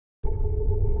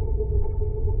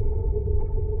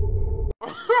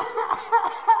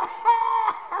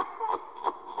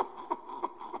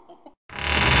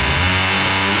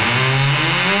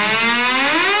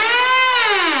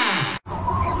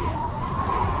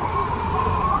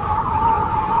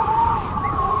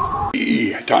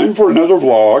Time for another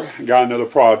vlog. Got another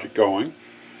project going.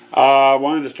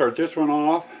 Wanted to start this one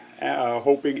off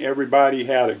hoping everybody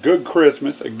had a good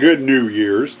Christmas, a good New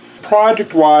Year's.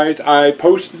 Project wise, I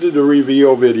posted the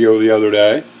reveal video the other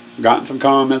day. Gotten some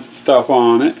comments and stuff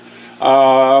on it.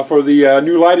 For the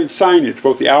new lighted signage,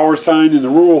 both the hour sign and the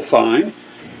rule sign,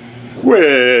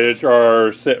 which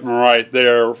are sitting right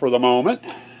there for the moment.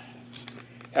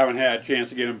 Haven't had a chance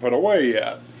to get them put away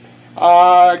yet.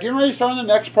 Getting ready to start on the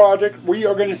next project. We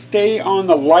are going to stay on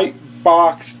the light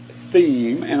box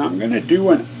theme, and I'm going to do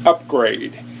an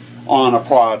upgrade on a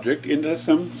project into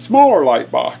some smaller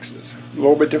light boxes. A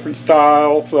little bit different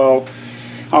style, so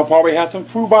I'll probably have some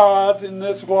FUBAs in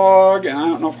this vlog, and I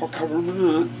don't know if I'll cover them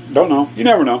or not. Don't know. You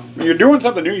never know. When you're doing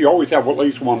something new, you always have at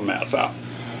least one mess up.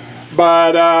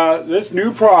 But this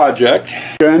new project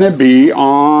is going to be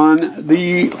on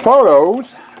the photos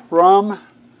from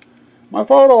my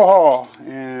photo haul,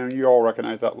 and you all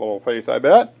recognize that little face, I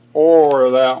bet, or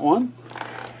that one.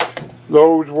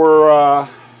 Those were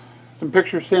some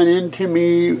pictures sent in to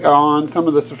me on some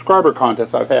of the subscriber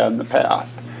contests I've had in the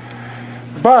past.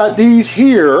 But these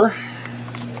here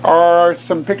are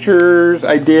some pictures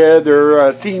I did.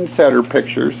 They're scene setter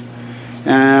pictures,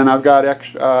 and I've got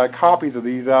extra copies of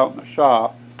these out in the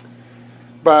shop.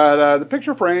 But the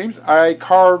picture frames, I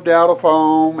carved out of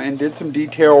foam and did some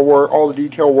detail work, all the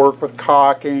detail work with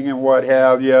caulking and what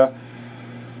have you.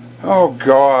 Oh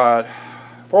God,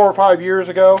 4 or 5 years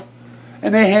ago.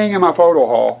 And they hang in my photo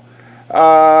hall.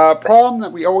 Problem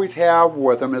that we always have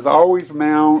with them is I always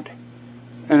mount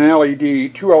an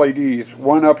LED, 2 LEDs.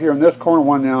 One up here in this corner,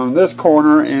 one down in this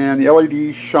corner, and the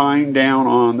LEDs shine down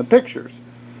on the pictures.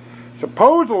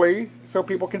 Supposedly, so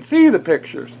people can see the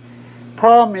pictures.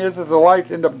 Problem is the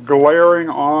lights end up glaring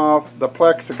off the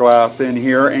plexiglass in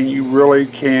here, and you really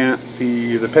can't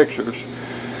see the pictures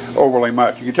overly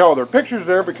much. You can tell there are pictures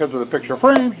there because of the picture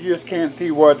frames, you just can't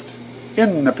see what's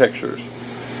in the pictures.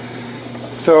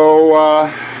 So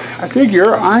I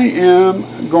figure I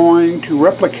am going to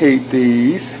replicate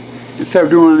these. Instead of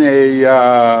doing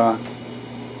a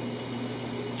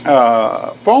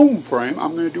foam frame,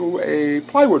 I'm going to do a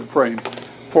plywood frame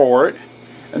for it,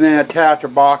 and then attach a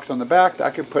box on the back that I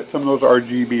can put some of those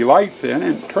RGB lights in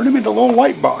and turn them into little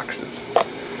light boxes.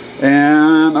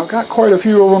 And I've got quite a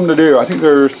few of them to do. I think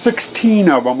there's 16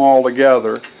 of them all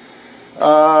together.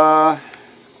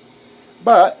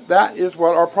 But that is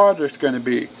what our project's going to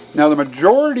be. Now the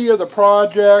majority of the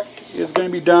project is going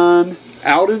to be done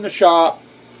out in the shop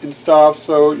and stuff,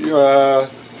 so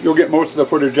you'll get most of the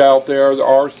footage out there. There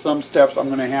are some steps I'm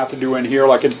going to have to do in here,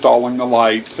 like installing the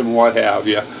lights and what have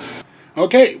you.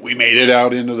 Okay, we made it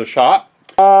out into the shop.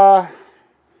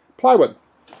 Plywood.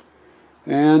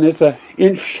 And it's an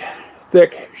inch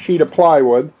thick sheet of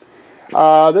plywood.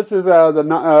 This is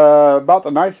about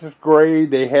the nicest grade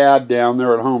they had down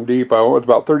there at Home Depot. It's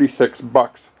about 36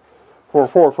 bucks for a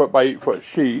 4 foot by 8 foot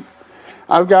sheet.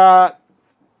 I've got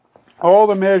all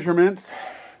the measurements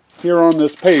here on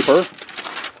this paper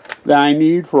that I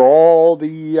need for all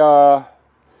the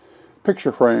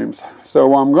picture frames. So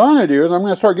what I'm going to do is I'm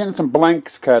going to start getting some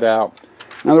blanks cut out.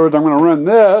 In other words, I'm going to run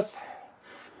this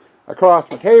across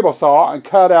my table saw and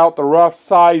cut out the rough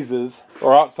sizes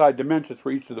or outside dimensions for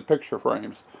each of the picture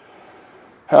frames.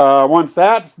 Once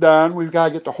that's done, we've got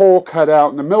to get the hole cut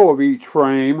out in the middle of each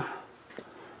frame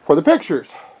for the pictures,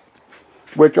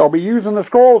 which I'll be using the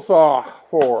scroll saw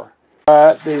for.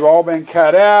 They've all been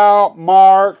cut out,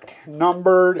 marked,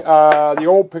 numbered. The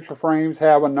old picture frames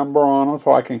have a number on them,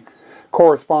 so I can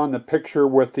correspond the picture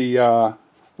with the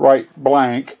right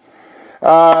blank.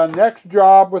 Next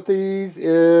job with these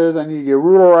is I need to get a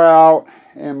ruler out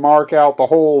and mark out the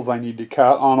holes I need to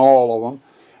cut on all of them.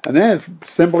 And then it's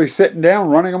simply sitting down,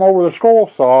 running them over the scroll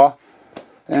saw,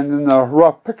 and then the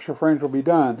rough picture frames will be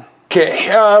done. Okay,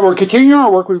 we're continuing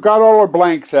our work. We've got all our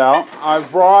blanks out.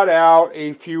 I've brought out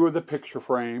a few of the picture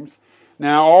frames.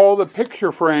 Now all the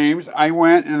picture frames I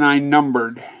went and I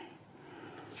numbered.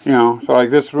 You know, so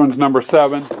like this one's number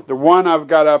 7. The one I've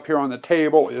got up here on the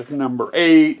table is number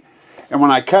 8. And when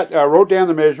I wrote down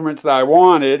the measurements that I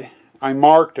wanted, I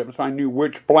marked them so I knew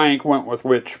which blank went with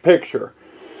which picture.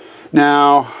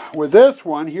 Now, with this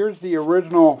one, here's the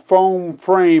original foam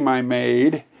frame I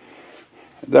made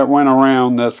that went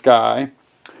around this guy.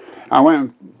 I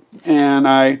went and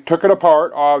I took it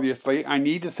apart, obviously. I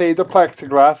need to save the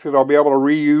plexiglass because I'll be able to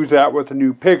reuse that with the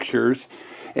new pictures.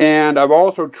 And I've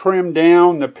also trimmed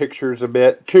down the pictures a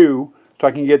bit, too, so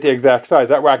I can get the exact size.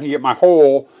 That way I can get my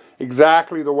hole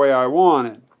exactly the way I want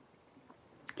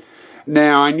it.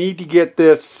 Now I need to get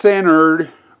this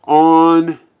centered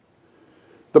on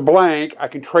the blank. I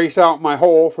can trace out my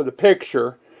hole for the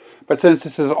picture, But since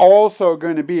this is also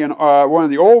going to be one of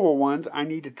the oval ones, I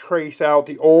need to trace out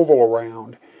the oval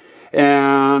around.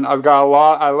 And I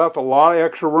left a lot of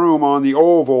extra room on the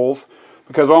ovals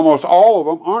because almost all of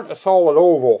them aren't a solid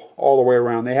oval all the way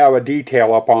around. They have a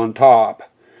detail up on top.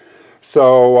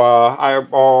 So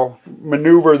I'll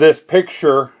maneuver this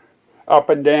picture up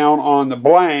and down on the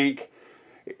blank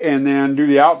and then do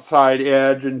the outside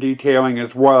edge and detailing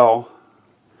as well.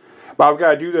 But I've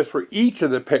got to do this for each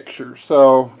of the pictures,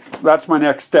 so that's my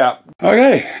next step.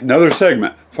 Okay, another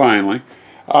segment, finally.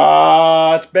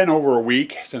 It's been over a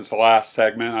week since the last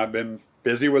segment. I've been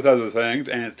busy with other things,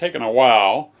 and it's taken a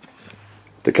while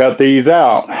to cut these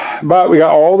out. But we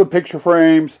got all the picture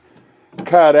frames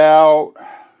cut out,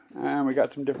 and we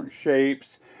got some different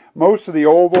shapes. Most of the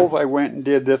ovals, I went and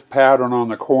did this pattern on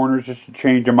the corners just to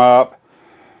change them up.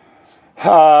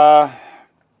 Now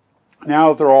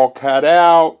that they're all cut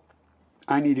out,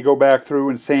 I need to go back through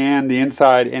and sand the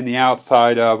inside and the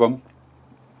outside of them.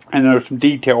 And there's some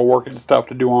detail work and stuff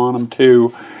to do on them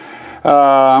too.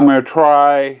 I'm going to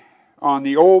try, on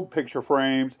the old picture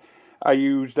frames, I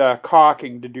used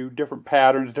caulking to do different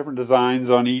patterns, different designs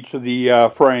on each of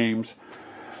the frames.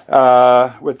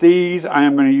 With these, I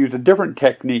am going to use a different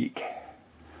technique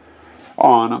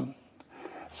on them.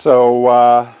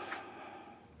 So,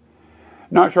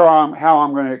 not sure how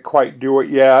I'm going to quite do it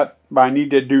yet, but I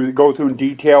need to go through in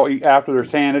detail after they're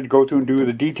sanded, go through and do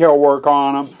the detail work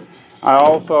on them. I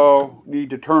also need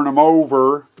to turn them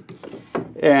over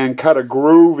and cut a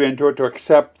groove into it to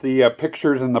accept the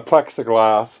pictures in the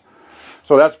plexiglass.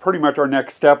 So that's pretty much our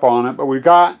next step on it, but we've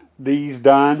got these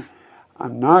done.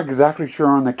 I'm not exactly sure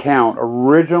on the count.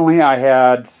 Originally I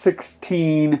had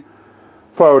 16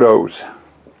 photos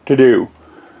to do.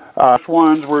 First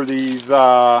ones were these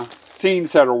scene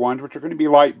setter ones, which are going to be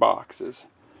light boxes.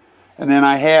 And then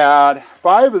I had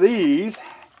 5 of these.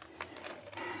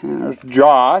 And there's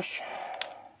Josh.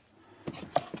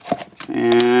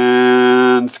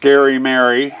 And Scary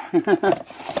Mary.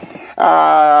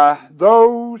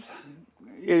 Those,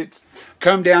 it's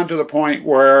come down to the point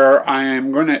where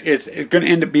it's going to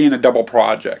end up being a double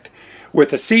project.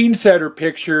 With the scene setter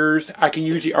pictures, I can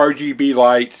use the RGB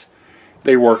lights.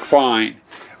 They work fine.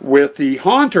 With the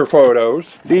Haunter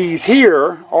photos, these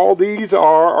here, all these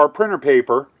are our printer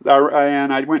paper,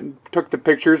 and I went and took the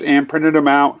pictures and printed them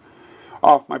out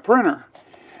off my printer.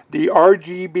 The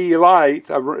RGB lights,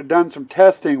 I've done some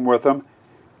testing with them,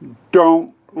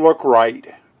 don't look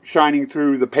right shining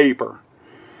through the paper.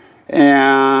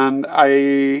 And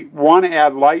I want to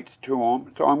add lights to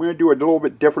them, so I'm going to do a little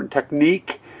bit different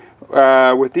technique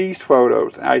with these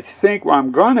photos. I think what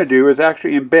I'm going to do is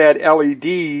actually embed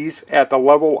LEDs at the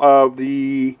level of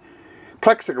the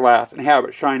plexiglass and have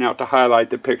it shine out to highlight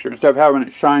the picture instead of having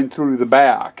it shine through the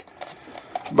back.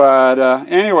 But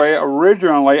anyway,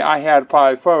 originally I had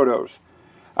 5 photos.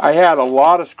 I had a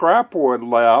lot of scrap wood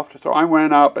left, so I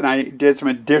went up and I did some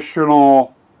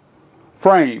additional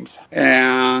frames.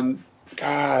 And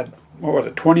God, what was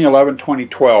it, 2011,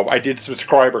 2012, I did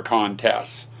subscriber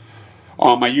contests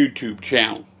on my YouTube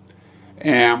channel.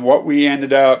 And what we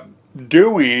ended up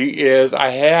doing is I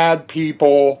had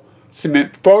people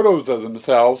submit photos of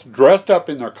themselves dressed up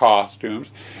in their costumes,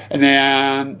 and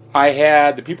then I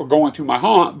had the people going through my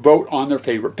haunt vote on their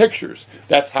favorite pictures.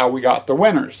 That's how we got the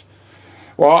winners.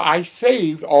 Well, I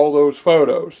saved all those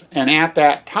photos, and at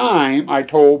that time I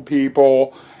told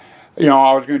people, you know,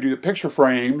 I was going to do the picture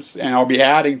frames and I'll be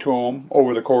adding to them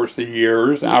over the course of the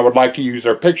years, and I would like to use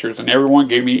their pictures, and everyone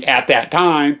gave me at that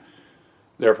time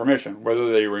their permission.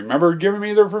 Whether they remember giving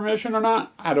me their permission or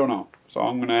not, I don't know. So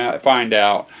I'm going to find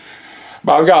out.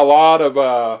 But I've got a lot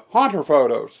of Haunter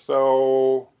photos,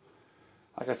 so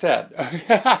like I said,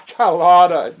 I got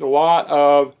a lot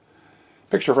of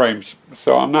picture frames.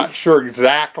 So I'm not sure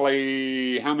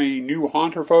exactly how many new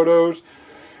Haunter photos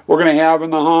we're going to have in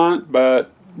the haunt,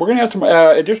 but we're going to have some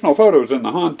additional photos in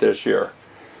the haunt this year.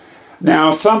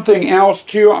 Now, something else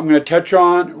too I'm going to touch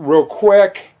on real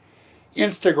quick.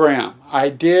 Instagram. I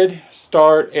did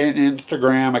start an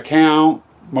Instagram account.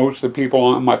 Most of the people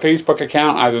on my Facebook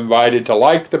account I've invited to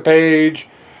like the page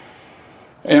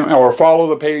or follow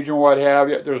the page and what have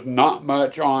you. There's not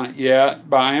much on it yet,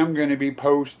 but I am going to be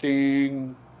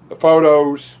posting the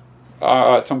photos,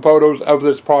 some photos of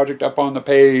this project up on the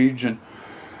page, and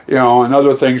you know, and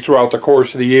other things throughout the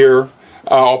course of the year.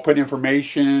 I'll put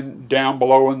information down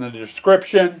below in the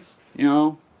description. You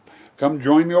know, come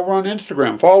join me over on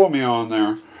Instagram. Follow me on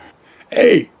there.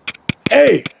 Hey,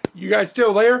 you guys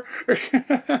still there?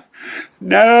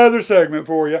 Another segment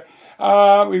for you.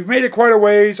 We've made it quite a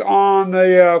ways on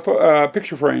the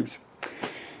picture frames.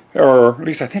 Or at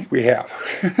least I think we have.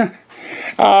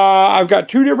 I've got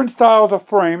two different styles of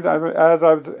frames, as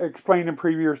I've explained in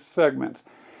previous segments.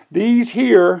 These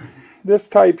here, this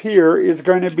type here, is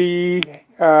going to be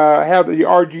have the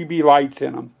RGB lights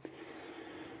in them.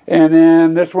 And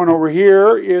then this one over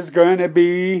here is going to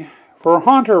be for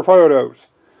hunter photos.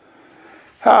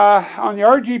 On the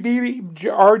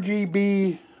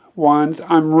RGB ones,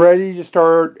 I'm ready to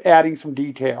start adding some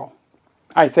detail,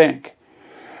 I think.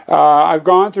 I've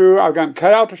gone through, I've got them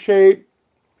cut out to shape,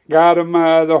 got them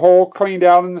the hole cleaned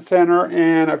out in the center,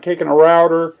 and I've taken a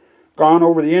router, gone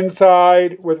over the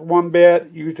inside with one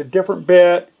bit, used a different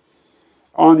bit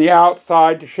on the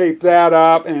outside to shape that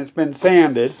up, and it's been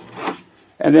sanded.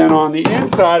 And then on the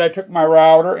inside, I took my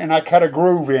router and I cut a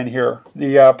groove in here.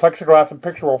 The plexiglass and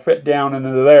picture will fit down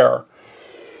into there.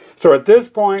 So at this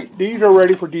point, these are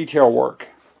ready for detail work.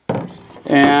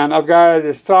 And I've got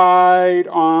to decide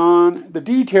on the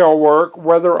detail work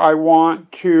whether I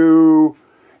want to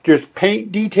just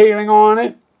paint detailing on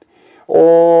it,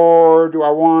 or do I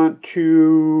want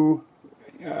to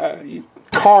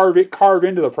carve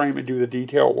into the frame and do the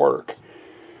detail work.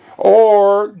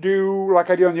 Or do, like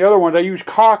I did on the other ones, I used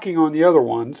caulking on the other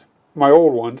ones, my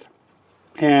old ones,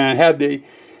 and had the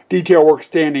detail work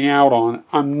standing out on it.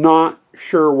 I'm not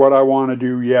sure what I want to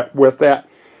do yet with that.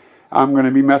 I'm going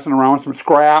to be messing around with some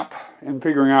scrap and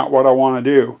figuring out what I want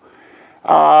to do.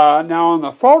 Now on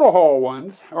the photo haul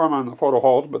ones, or I'm on the photo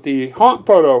hauls, but the haunt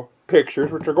photo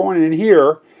pictures, which are going in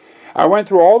here, I went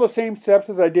through all the same steps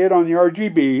as I did on the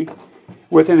RGB,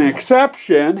 with an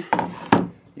exception.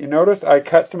 You notice I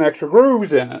cut some extra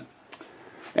grooves in it.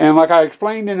 And like I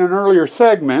explained in an earlier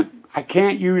segment, I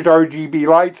can't use RGB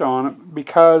lights on it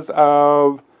because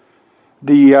of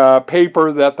the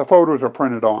paper that the photos are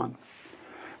printed on.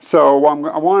 So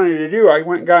what I wanted to do, I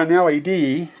went and got an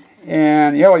LED,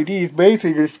 and the LED is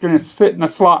basically just going to sit in a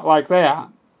slot like that.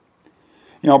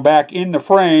 You know, back in the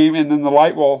frame, and then the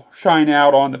light will shine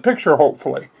out on the picture,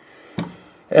 hopefully.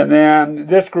 And then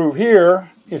this groove here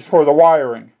is for the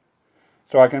wiring.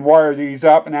 So I can wire these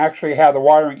up and actually have the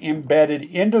wiring embedded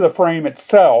into the frame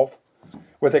itself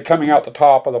with it coming out the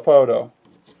top of the photo.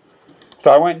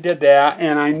 So I went and did that,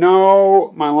 and I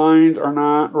know my lines are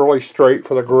not really straight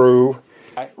for the groove.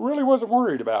 I really wasn't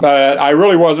worried about it. But I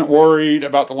really wasn't worried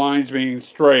about the lines being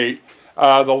straight.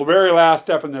 The very last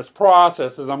step in this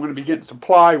process is I'm going to be getting some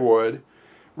plywood,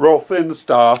 real thin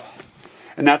stuff,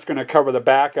 and that's going to cover the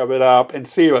back of it up and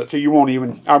seal it, so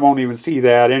I won't even see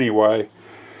that anyway.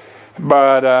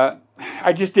 But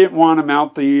I just didn't want to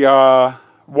mount the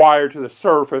wire to the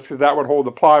surface, because that would hold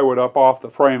the plywood up off the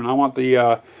frame, and I want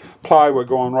the plywood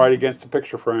going right against the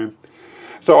picture frame.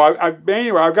 So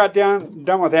anyway, I've got done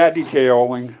with that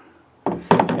detailing,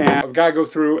 and I've got to go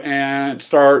through and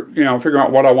start, figuring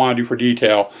out what I want to do for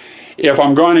detail. If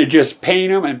I'm going to just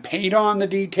paint them and paint on the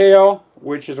detail,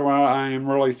 which is what I am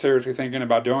really seriously thinking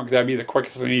about doing, because that'd be the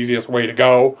quickest and easiest way to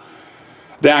go,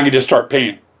 then I can just start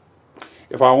painting.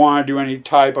 If I want to do any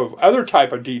other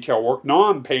type of detail work,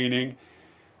 non-painting,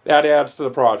 that adds to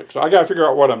the project. So I got to figure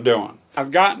out what I'm doing.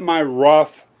 I've gotten my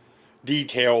rough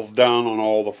details done on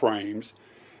all the frames,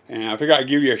 and I figured I'd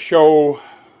give you a show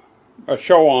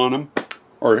on them,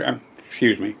 or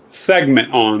excuse me,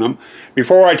 segment on them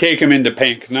before I take them into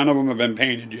paint, because none of them have been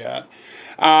painted yet.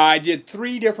 I did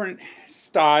 3 different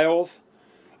styles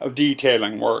of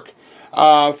detailing work.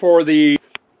 For the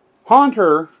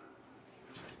haunter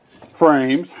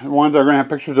frames, the ones that are going to have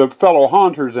pictures of fellow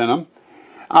haunters in them,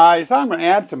 I decided I'm going to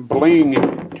add some bling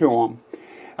to them.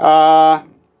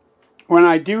 When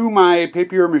I do my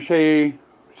papier-mâché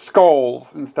skulls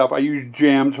and stuff, I use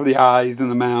gems for the eyes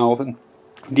and the mouth and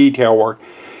detail work.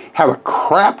 Have a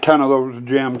crap ton of those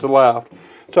gems left.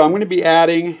 So I'm going to be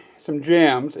adding some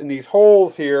gems, and these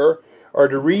holes here are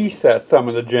to recess some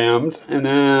of the gems, and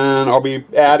then I'll be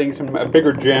adding some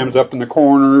bigger gems up in the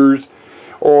corners,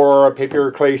 or a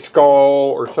papier clay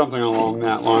skull, or something along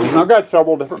that line. And I've got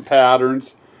several different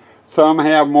patterns. Some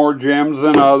have more gems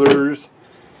than others.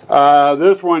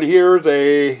 This one here is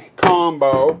a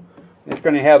combo. It's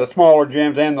going to have the smaller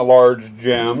gems and the large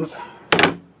gems.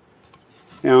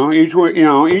 Each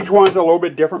one's a little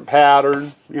bit different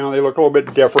pattern. They look a little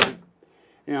bit different.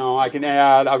 I can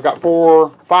add, I've got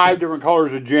 4, 5 different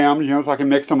colors of gems, so I can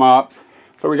mix them up.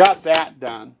 So we got that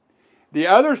done. The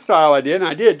other style I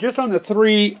did just on the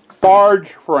 3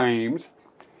 large frames.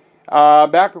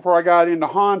 Back before I got into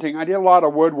haunting, I did a lot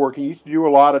of woodworking. I used to do a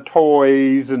lot of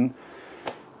toys and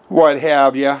what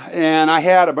have you. And I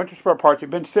had a bunch of spare parts that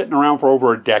had been sitting around for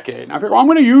over a decade. And I figured, well, I'm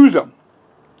going to use them.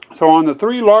 So on the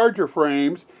 3 larger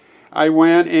frames, I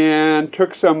went and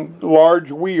took some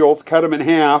large wheels, cut them in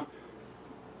half,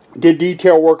 did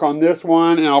detail work on this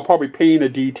one, and I'll probably paint a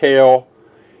detail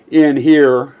in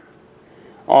here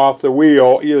off the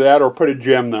wheel, either that or put a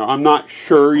gem there. I'm not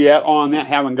sure yet on that,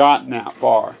 haven't gotten that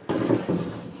far.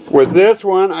 With this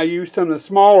one, I used some of the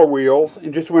smaller wheels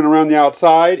and just went around the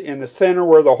outside. In the center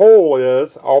where the hole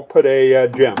is, I'll put a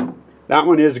gem. That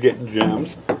one is getting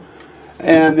gems.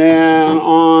 And then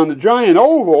on the giant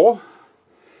oval,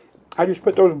 I just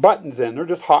put those buttons in. They're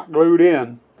just hot glued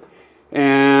in.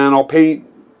 And I'll paint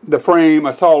the frame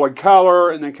a solid color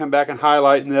and then come back and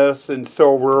highlight this in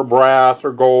silver or brass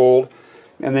or gold.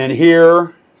 And then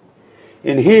here,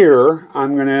 in here,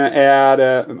 I'm going to add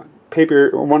a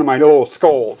one of my little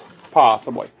skulls,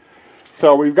 possibly.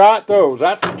 So we've got those.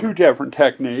 That's two different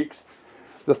techniques.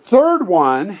 The third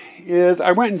one is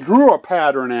I went and drew a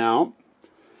pattern out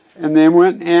and then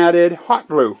went and added hot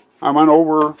glue. I went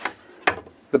over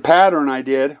the pattern I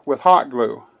did with hot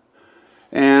glue.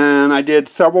 And I did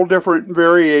several different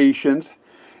variations.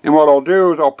 And what I'll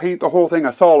do is I'll paint the whole thing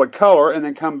a solid color and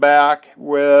then come back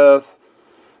with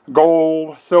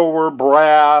gold, silver,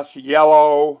 brass,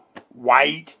 yellow,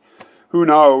 white, who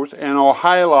knows, and I'll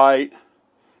highlight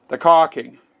the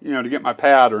caulking, you know, to get my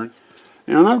pattern.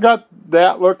 And I've got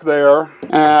that look there.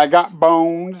 I got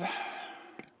bones.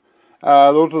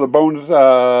 Those are the bones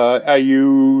I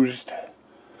used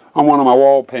on one of my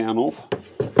wall panels.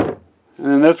 And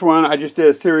then this one, I just did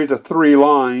a series of 3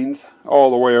 lines all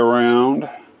the way around.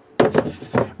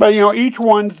 But, you know, each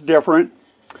one's different.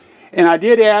 And I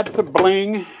did add some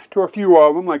bling to a few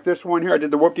of them, like this one here. I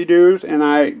did the whoop-de-doos, and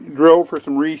I drilled for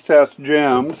some recessed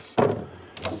gems.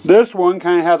 This one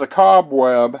kind of has a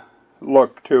cobweb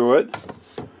look to it.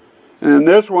 And then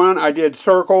this one, I did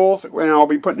circles, and I'll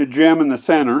be putting a gem in the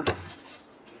center.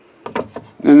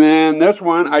 And then this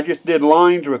one, I just did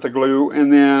lines with the glue,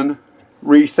 and then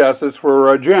recesses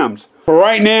for gems. For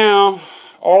right now,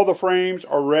 all the frames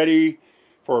are ready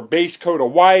for a base coat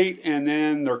of white and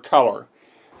then their color.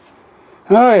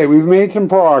 Alright, we've made some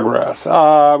progress.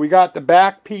 We got the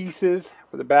back pieces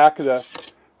for the back of the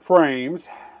frames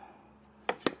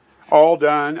all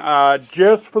done,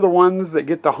 just for the ones that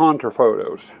get the Haunter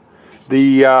photos.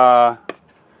 The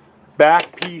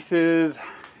back pieces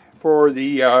for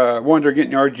the ones that are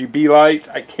getting the RGB lights,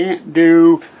 I can't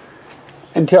do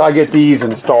until I get these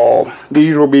installed.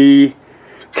 These will be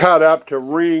cut up to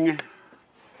ring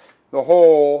the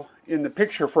hole in the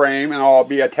picture frame, and I'll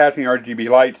be attaching RGB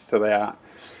lights to that.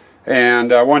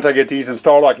 And once I get these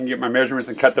installed, I can get my measurements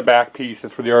and cut the back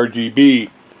pieces for the RGB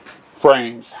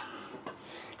frames.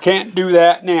 Can't do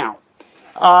that now.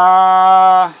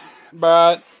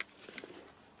 But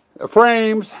the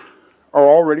frames are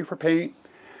all ready for paint.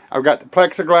 I've got the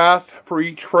plexiglass for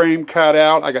each frame cut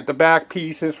out. I got the back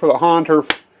pieces for the Haunter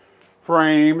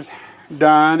frames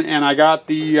done. And I got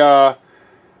the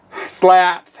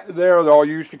slats there that I'll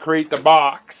use to create the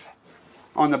box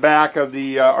on the back of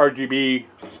the RGB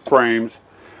frames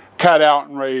cut out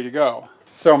and ready to go.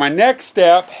 So my next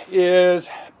step is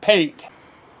paint.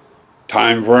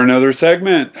 Time for another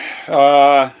segment.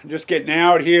 Just getting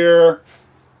out here.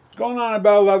 It's going on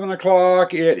about 11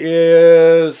 o'clock. It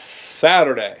is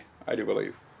Saturday, I do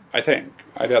believe. I think.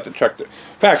 I'd have to check the... In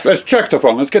fact, let's check the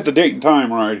phone. Let's get the date and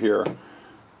time right here.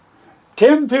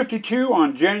 10:52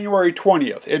 on January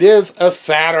 20th. It is a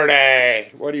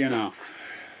Saturday. What do you know?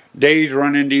 Days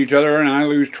run into each other and I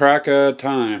lose track of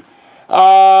time.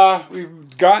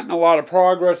 We've gotten a lot of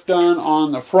progress done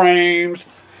on the frames.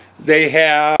 They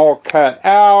have all cut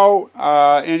out.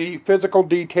 Any physical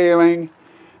detailing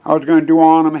I was going to do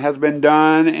on them has been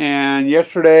done. And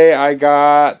yesterday I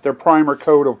got their primer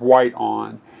coat of white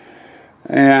on.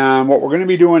 And what we're going to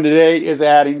be doing today is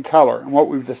adding color. And what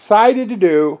we've decided to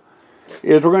do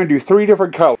is we're going to do 3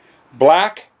 different colors.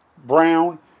 Black,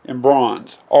 brown, and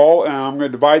bronze. And I'm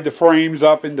going to divide the frames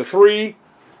up into 3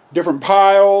 different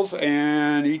piles,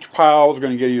 and each pile is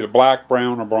going to get either black,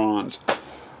 brown, or bronze. By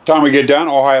the time we get done,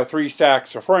 I'll have 3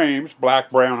 stacks of frames, black,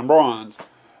 brown, and bronze.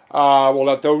 We'll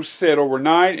let those sit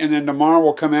overnight, and then tomorrow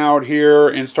we'll come out here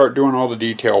and start doing all the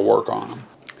detail work on them.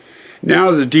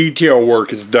 Now the detail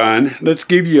work is done, let's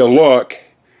give you a look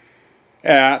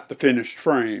at the finished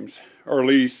frames, or at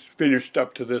least finished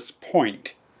up to this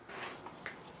point.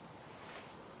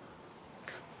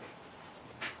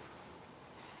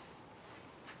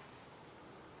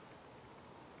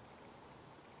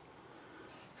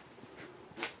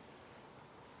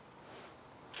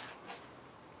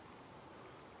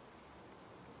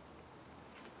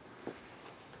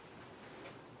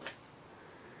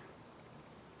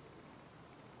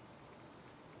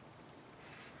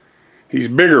 These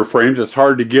bigger frames, it's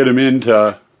hard to get them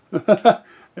into,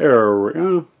 there we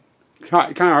go.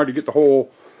 Kind of hard to get the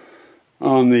hole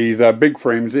on these big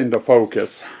frames into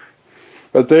focus.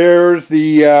 But there's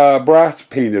the brass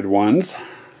painted ones.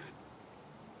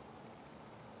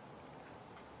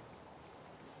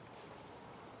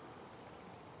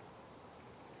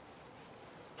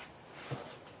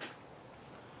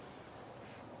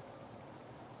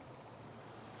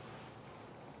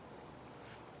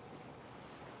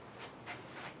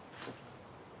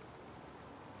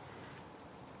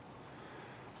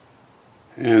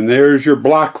 And there's your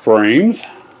block frames.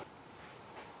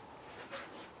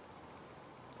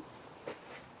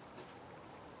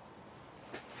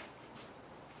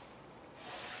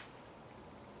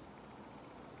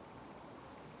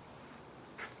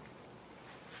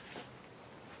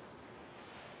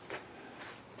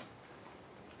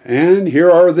 And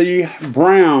here are the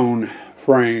brown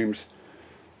frames.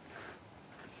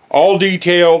 All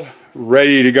detailed,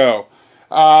 ready to go.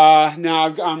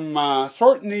 Now I'm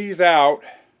sorting these out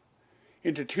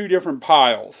into two different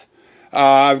piles.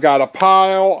 I've got a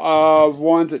pile of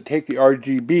ones that take the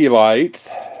RGB lights,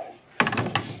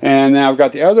 and then I've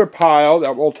got the other pile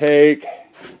that will take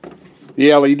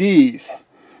the LEDs.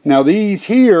 Now these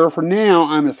here, for now,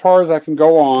 I'm as far as I can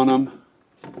go on them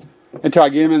until I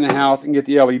get them in the house and get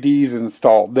the LEDs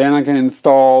installed. Then I can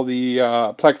install the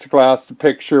plexiglass, the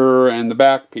picture, and the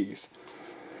back piece.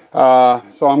 So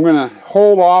I'm going to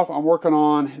hold off on working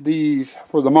on these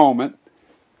for the moment,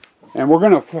 and we're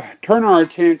going to turn our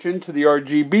attention to the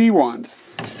RGB ones.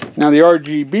 Now the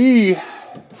RGB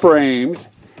frames,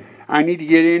 I need to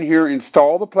get in here,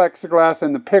 install the plexiglass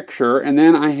and the picture, and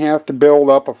then I have to build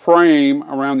up a frame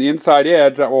around the inside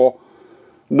edge that will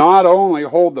not only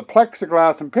hold the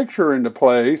plexiglass and picture into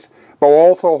place, but will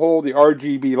also hold the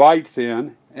RGB lights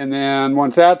in. And then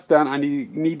once that's done, I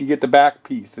need to get the back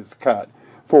pieces cut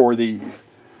for these.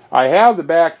 I have the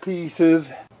back pieces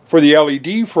for the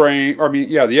LED frame,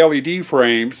 the LED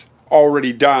frames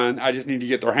already done. I just need to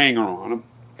get their hanger on them.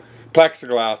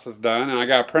 Plexiglass is done, and I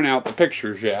got to print out the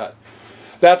pictures yet.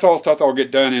 That's all stuff that'll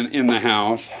get done in the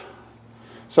house.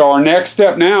 So our next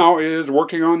step now is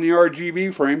working on the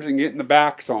RGB frames and getting the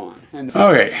backs on.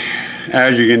 Okay,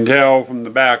 as you can tell from the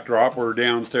backdrop, we're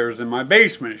downstairs in my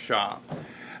basement shop.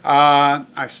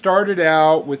 I started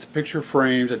out with the picture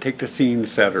frames that take the scene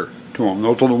setter to them.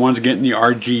 Those are the ones getting the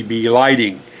RGB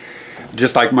lighting,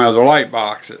 just like my other light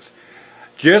boxes.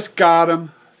 Just got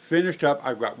them finished up.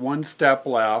 I've got one step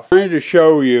left. I wanted to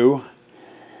show you,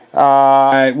 when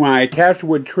I attached the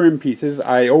wood trim pieces,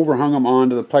 I overhung them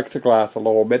onto the plexiglass a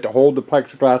little bit to hold the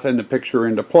plexiglass and the picture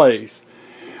into place.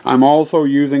 I'm also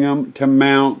using them to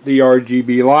mount the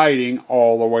RGB lighting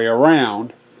all the way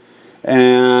around.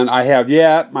 And I have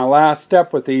yet, my last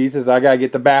step with these is I got to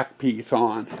get the back piece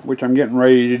on, which I'm getting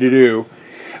ready to do.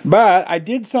 But I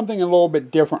did something a little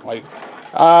bit differently.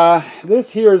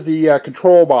 This here is the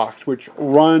control box, which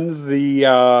runs the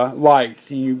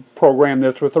lights. You program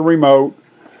this with a remote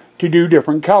to do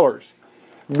different colors.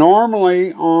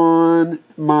 Normally on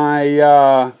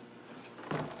my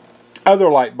other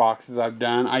light boxes I've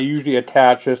done, I usually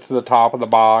attach this to the top of the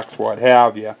box, what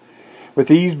have you. With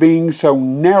these being so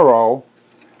narrow,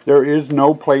 there is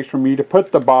no place for me to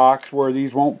put the box where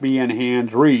these won't be in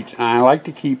hand's reach. And I like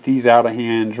to keep these out of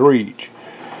hand's reach.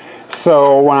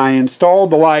 So when I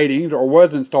installed the lighting, or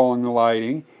was installing the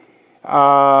lighting,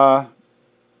 I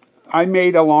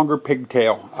made a longer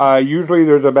pigtail. Usually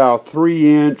there's about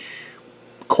 3-inch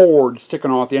cord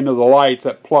sticking off the end of the lights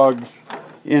that plugs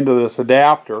into this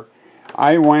adapter.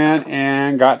 I went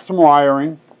and got some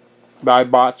wiring that I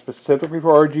bought specifically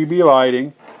for RGB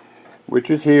lighting, which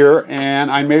is here,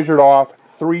 and I measured off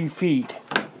 3 feet.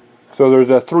 So there's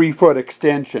a 3-foot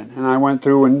extension, and I went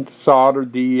through and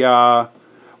soldered the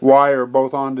wire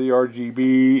both onto the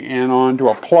RGB and onto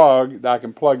a plug that I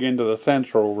can plug into the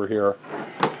sensor over here.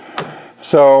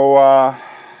 So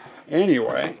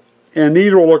anyway, and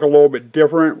these will look a little bit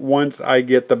different once I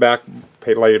get the back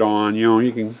plate on. You know,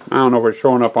 you can, I don't know if it's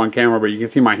showing up on camera, but you can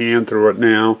see my hand through it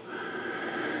now.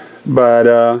 But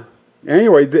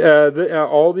anyway,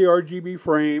 all the RGB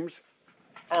frames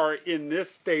are in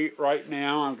this state right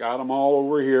now. I've got them all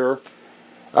over here.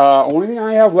 Only thing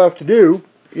I have left to do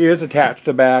is attach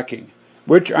the backing,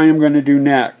 which I am going to do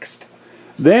next.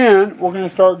 Then we're going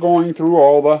to start going through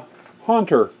all the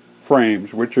Hunter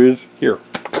frames, which is here.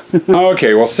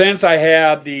 Okay, well, since I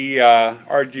had the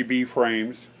RGB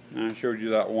frames, and I showed you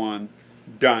that one,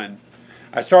 done,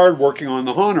 I started working on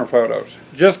the Hunter photos.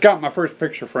 Just got my first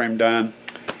picture frame done,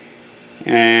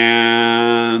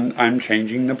 and I'm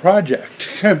changing the project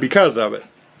because of it.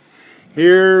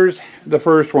 Here's the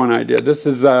first one I did. This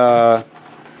is one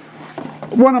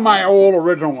of my old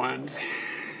original ones,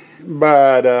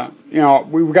 but you know,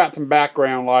 we've got some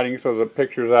background lighting so the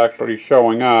picture's actually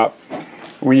showing up.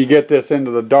 when you get this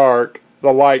into the dark,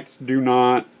 the lights do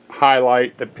not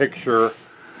highlight the picture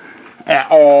at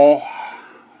all.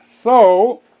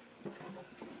 So,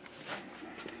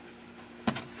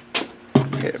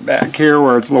 get it back here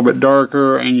where it's a little bit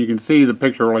darker and you can see the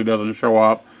picture really doesn't show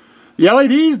up. The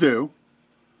LEDs do,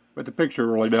 but the picture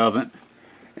really doesn't.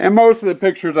 And most of the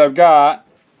pictures I've got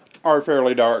are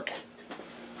fairly dark.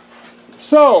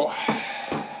 So,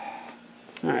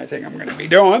 I think I'm going to be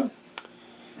doing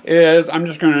is I'm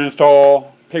just going to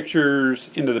install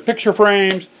pictures into the picture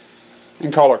frames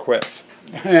and call it quits.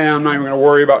 And I'm not even going to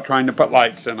worry about trying to put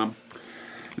lights in them.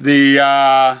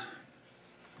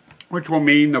 Which will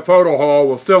mean the photo hall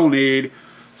will still need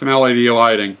some LED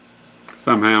lighting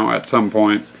somehow at some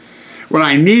point. What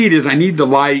I need is I need the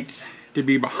lights to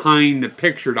be behind the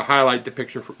picture to highlight the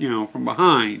picture, from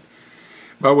behind.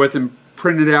 But with them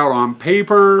printed out on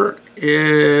paper,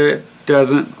 it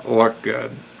doesn't look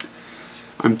good.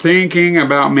 I'm thinking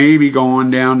about maybe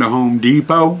going down to Home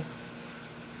Depot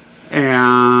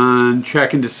and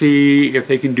checking to see if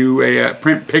they can do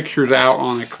print pictures out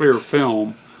on a clear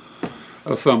film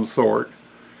of some sort,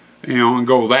 and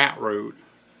go that route.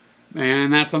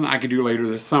 And that's something I could do later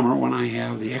this summer when I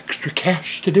have the extra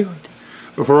cash to do it.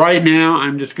 But for right now,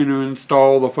 I'm just going to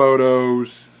install the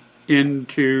photos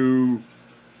into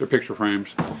the picture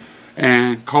frames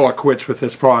and call it quits with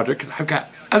this project, because I've got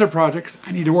other projects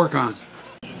I need to work on.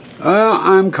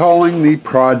 I'm calling the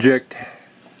project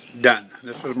done.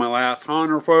 This was my last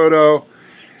Honor photo.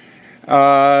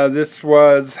 This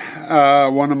was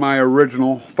one of my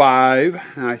original 5,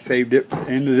 and I saved it,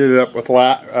 ended it up with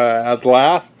as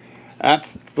last. That's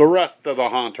the rest of the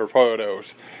Hunter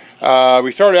photos.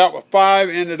 We started out with 5,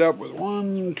 ended up with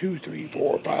 1, 2, 3,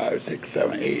 4, 5, 6,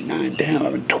 7, 8, 9, 10,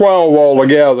 11, 12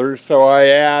 altogether. So I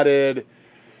added,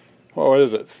 what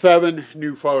is it, 7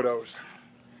 new photos.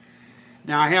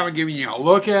 Now I haven't given you a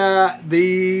look at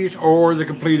these or the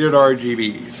completed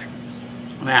RGBs.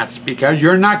 That's because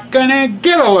you're not going to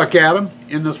get a look at them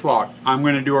in this vlog. I'm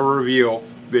going to do a reveal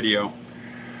video.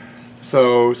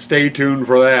 So stay tuned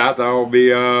for that. That will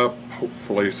be up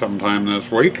hopefully sometime this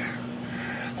week.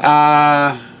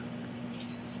 The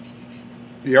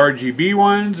RGB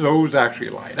ones, those actually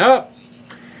light up.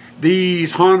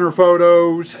 These Honor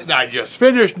photos that I just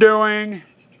finished doing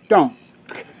don't.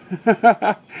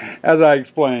 As I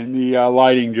explained, the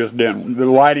lighting just didn't. The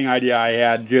lighting idea I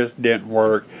had just didn't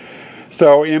work.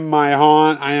 So in my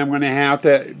haunt, I am going to have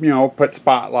to, put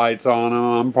spotlights on them.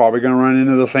 I'm probably going to run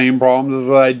into the same problems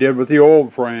as I did with the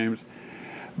old frames.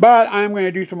 But I'm going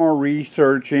to do some more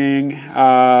researching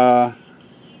and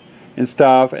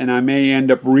stuff, and I may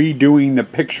end up redoing the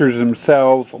pictures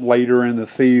themselves later in the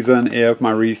season if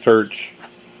my research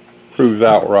proves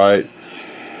out right.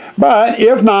 But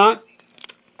if not,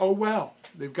 oh well.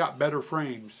 They've got better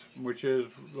frames, which is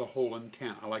the whole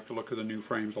intent. I like the look of the new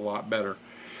frames a lot better.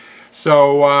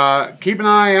 So keep an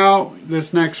eye out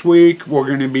this next week. We're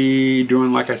going to be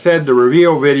doing, like I said, the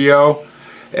reveal video.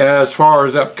 As far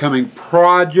as upcoming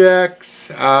projects,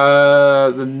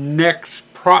 the next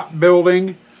prop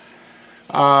building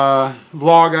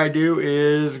vlog I do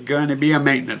is going to be a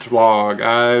maintenance vlog.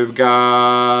 I've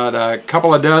got a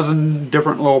couple of dozen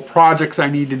different little projects I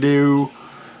need to do.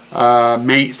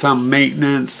 Some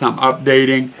maintenance, some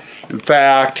updating. In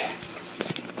fact,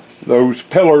 those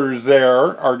pillars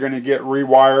there are going to get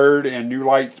rewired and new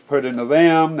lights put into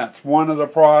them. That's one of the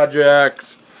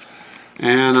projects.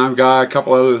 And I've got a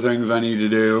couple other things I need to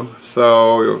do.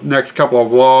 So next couple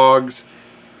of vlogs,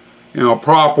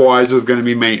 prop wise is going to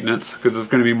be maintenance, because it's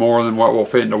going to be more than what will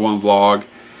fit into one vlog.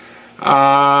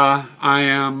 I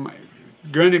am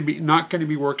going to be not going to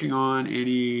be working on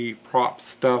any prop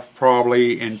stuff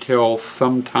probably until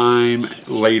sometime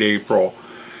late April.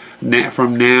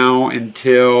 From now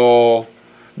until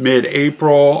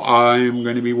mid-April, I'm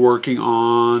going to be working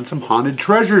on some Haunted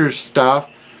Treasures stuff.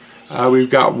 We've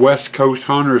got West Coast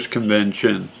Hunters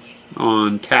Convention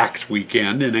on tax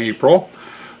weekend in April.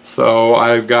 So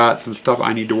I've got some stuff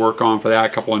I need to work on for that, a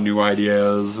couple of new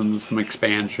ideas and some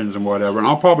expansions and whatever. And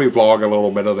I'll probably vlog a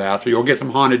little bit of that, so you'll get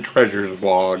some Haunted Treasures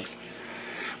vlogs.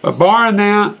 But barring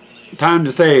that, time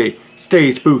to say,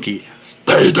 stay spooky,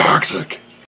 stay toxic.